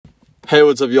Hey,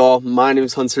 what's up, y'all? My name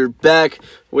is Hunter, back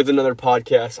with another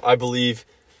podcast. I believe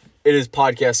it is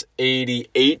podcast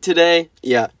 88 today.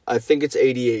 Yeah, I think it's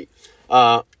 88.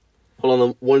 Hold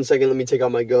on 1 second. Let me take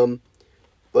out my gum.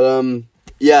 But,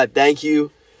 yeah, thank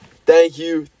you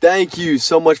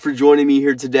so much for joining me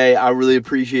here today. I really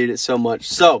appreciate it so much.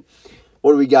 So,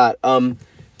 what do we got?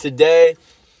 Today,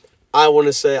 I want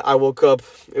to say I woke up,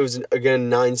 it was,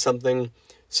 again, 9-something,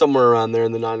 somewhere around there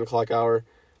in the 9 o'clock hour,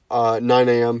 9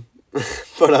 a.m.,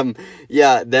 but,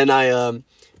 yeah, then I,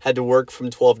 had to work from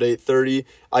 12 to 8:30.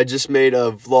 I just made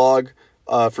a vlog,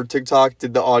 for TikTok,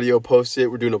 did the audio, posted it.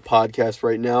 We're doing a podcast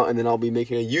right now, and then I'll be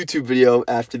making a YouTube video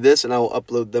after this, and I will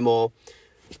upload them all.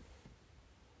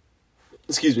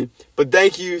 Excuse me. But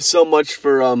thank you so much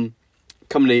for,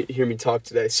 coming to hear me talk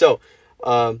today. So,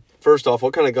 first off,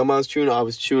 what kind of gum I was chewing? I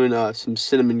was chewing, some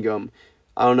cinnamon gum.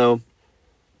 I don't know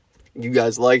if you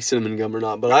guys like cinnamon gum or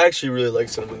not, but I actually really like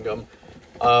cinnamon gum.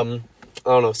 I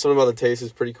don't know, something about the taste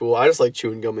is pretty cool. I just like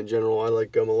chewing gum in general. I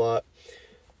like gum a lot.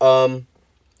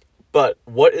 But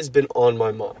what has been on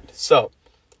my mind? So,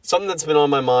 something that's been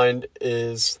on my mind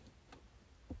is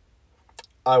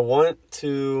I want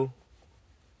to,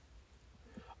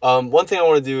 one thing I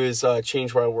want to do is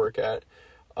change where I work at.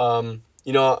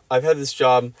 I've had this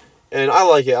job, and I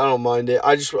like it. I don't mind it.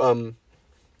 I just want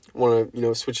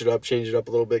to, switch it up, change it up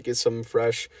a little bit, get something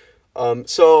fresh.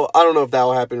 So I don't know if that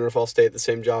will happen or if I'll stay at the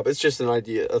same job. It's just an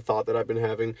idea, a thought that I've been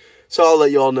having. So I'll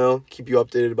let you all know, keep you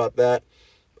updated about that.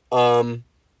 Something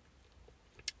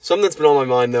that's been on my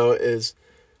mind, though, is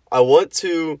I want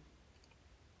to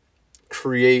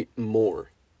create more.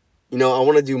 I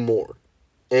want to do more.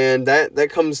 And that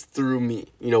comes through me,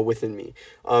 within me.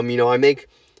 I make,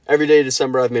 every day of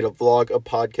December, I've made a vlog, a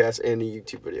podcast, and a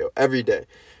YouTube video. Every day.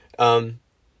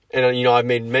 And, I've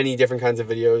made many different kinds of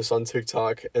videos on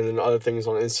TikTok and then other things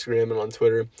on Instagram and on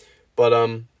Twitter. But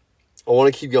I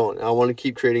want to keep going. I want to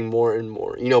keep creating more and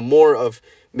more. More of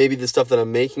maybe the stuff that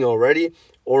I'm making already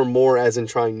or more as in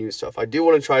trying new stuff. I do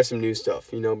want to try some new stuff,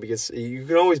 because you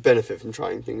can always benefit from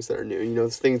trying things that are new.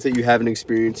 It's things that you haven't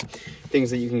experienced,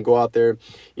 things that you can go out there,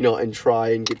 and try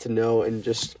and get to know and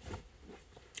just,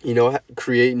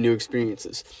 create new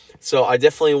experiences. So I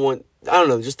definitely want, I don't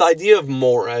know, just the idea of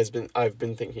more I've been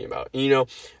thinking about.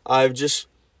 I've just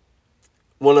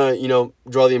want to,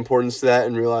 draw the importance to that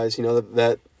and realize,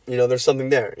 that there's something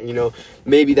there.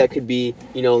 Maybe that could be,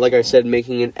 like I said,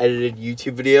 making an edited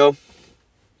YouTube video,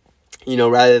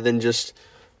 rather than just,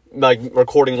 like,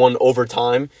 recording one over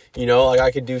time. Like, I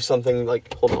could do something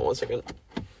like, hold on 1 second.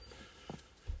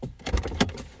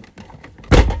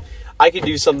 I could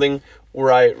do something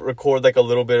where I record, like, a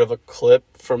little bit of a clip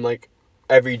from, like,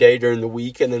 every day during the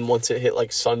week, and then once it hit,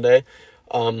 like, Sunday,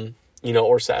 or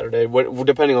Saturday,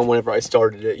 depending on whenever I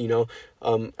started it, and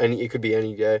it could be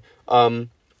any day,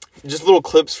 just little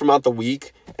clips from out the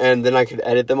week, and then I could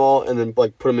edit them all, and then,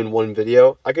 like, put them in one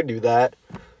video. I could do that,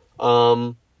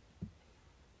 or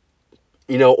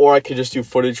I could just do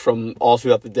footage from all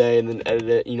throughout the day, and then edit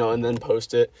it, and then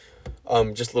post it,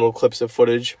 just little clips of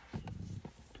footage.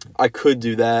 I could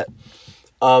do that.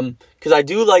 Because I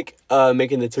do like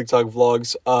making the TikTok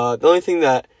vlogs. The only thing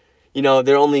that, they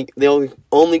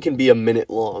only can be a minute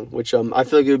long, which I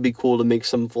feel like it would be cool to make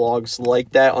some vlogs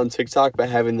like that on TikTok, but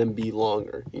having them be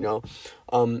longer,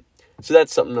 So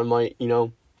that's something I might,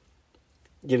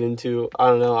 get into. I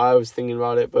don't know. I was thinking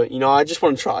about it, but, I just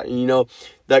want to try.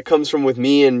 That comes from with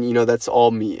me, and, that's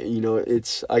all me.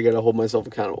 I got to hold myself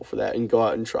accountable for that and go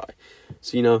out and try.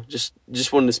 So,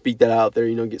 just wanted to speak that out there,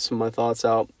 get some of my thoughts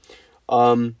out.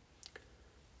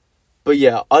 But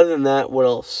yeah, other than that, what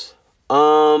else?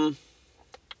 I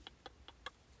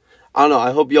don't know.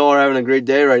 I hope y'all are having a great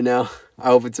day right now. I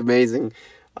hope it's amazing.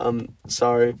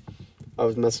 Sorry, I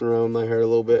was messing around with my hair a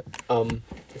little bit.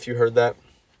 If you heard that.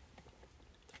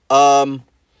 But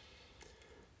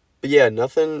yeah,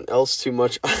 nothing else too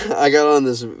much. I got on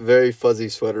this very fuzzy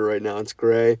sweater right now. It's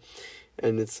gray,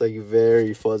 and it's, like,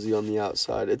 very fuzzy on the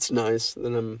outside. It's nice.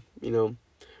 Then I'm,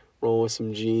 rolling with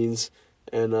some jeans,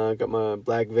 and got my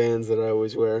black Vans that I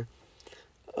always wear.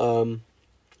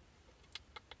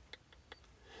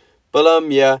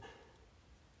 Yeah.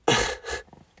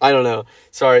 I don't know.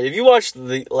 Sorry, if you watched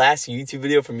the last YouTube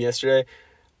video from yesterday,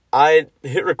 I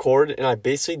hit record, and I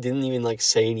basically didn't even, like,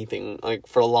 say anything, like,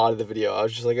 for a lot of the video. I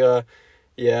was just like,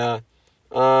 yeah.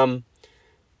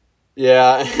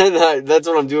 Yeah, and that's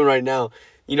what I'm doing right now.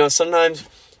 Sometimes,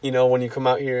 when you come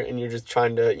out here and you're just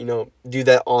trying to, do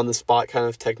that on-the-spot kind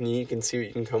of technique and see what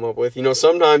you can come up with.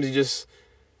 Sometimes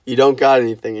you don't got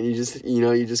anything, and you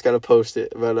just got to post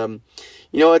it. But,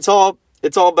 it's all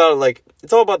about, like,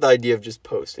 it's all about the idea of just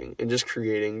posting and just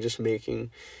creating, just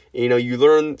making. You know, you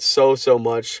learn so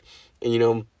much, and, you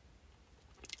know,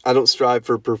 I don't strive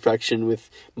for perfection with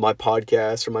my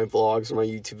podcast or my vlogs or my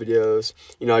YouTube videos.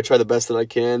 You know, I try the best that I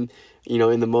can, you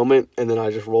know, in the moment, and then I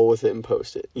just roll with it and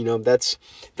post it. You know, that's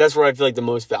where I feel like the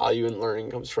most value in learning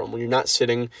comes from. When you're not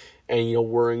sitting and, you know,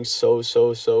 worrying so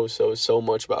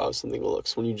much about how something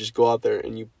looks. When you just go out there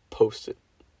and you post it.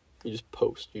 You just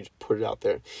post. You just put it out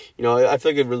there. You know, I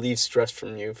feel like it relieves stress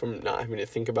from you, from not having to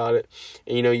think about it.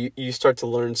 And, you know, you start to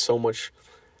learn so much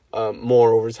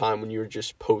more over time when you're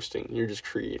just posting, you're just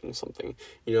creating something,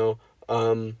 you know.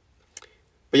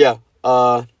 But yeah,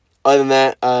 other than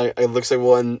that, it looks like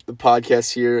we'll end the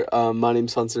podcast here. My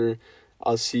name's Hunter.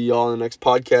 I'll see y'all in the next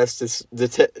podcast.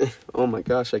 Oh my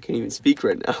gosh, I can't even speak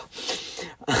right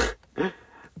now.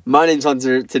 My name's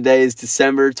Hunter. Today is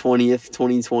December 20th,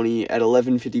 2020 at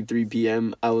 11:53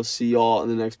 p.m. I will see y'all in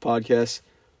the next podcast.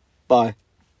 Bye.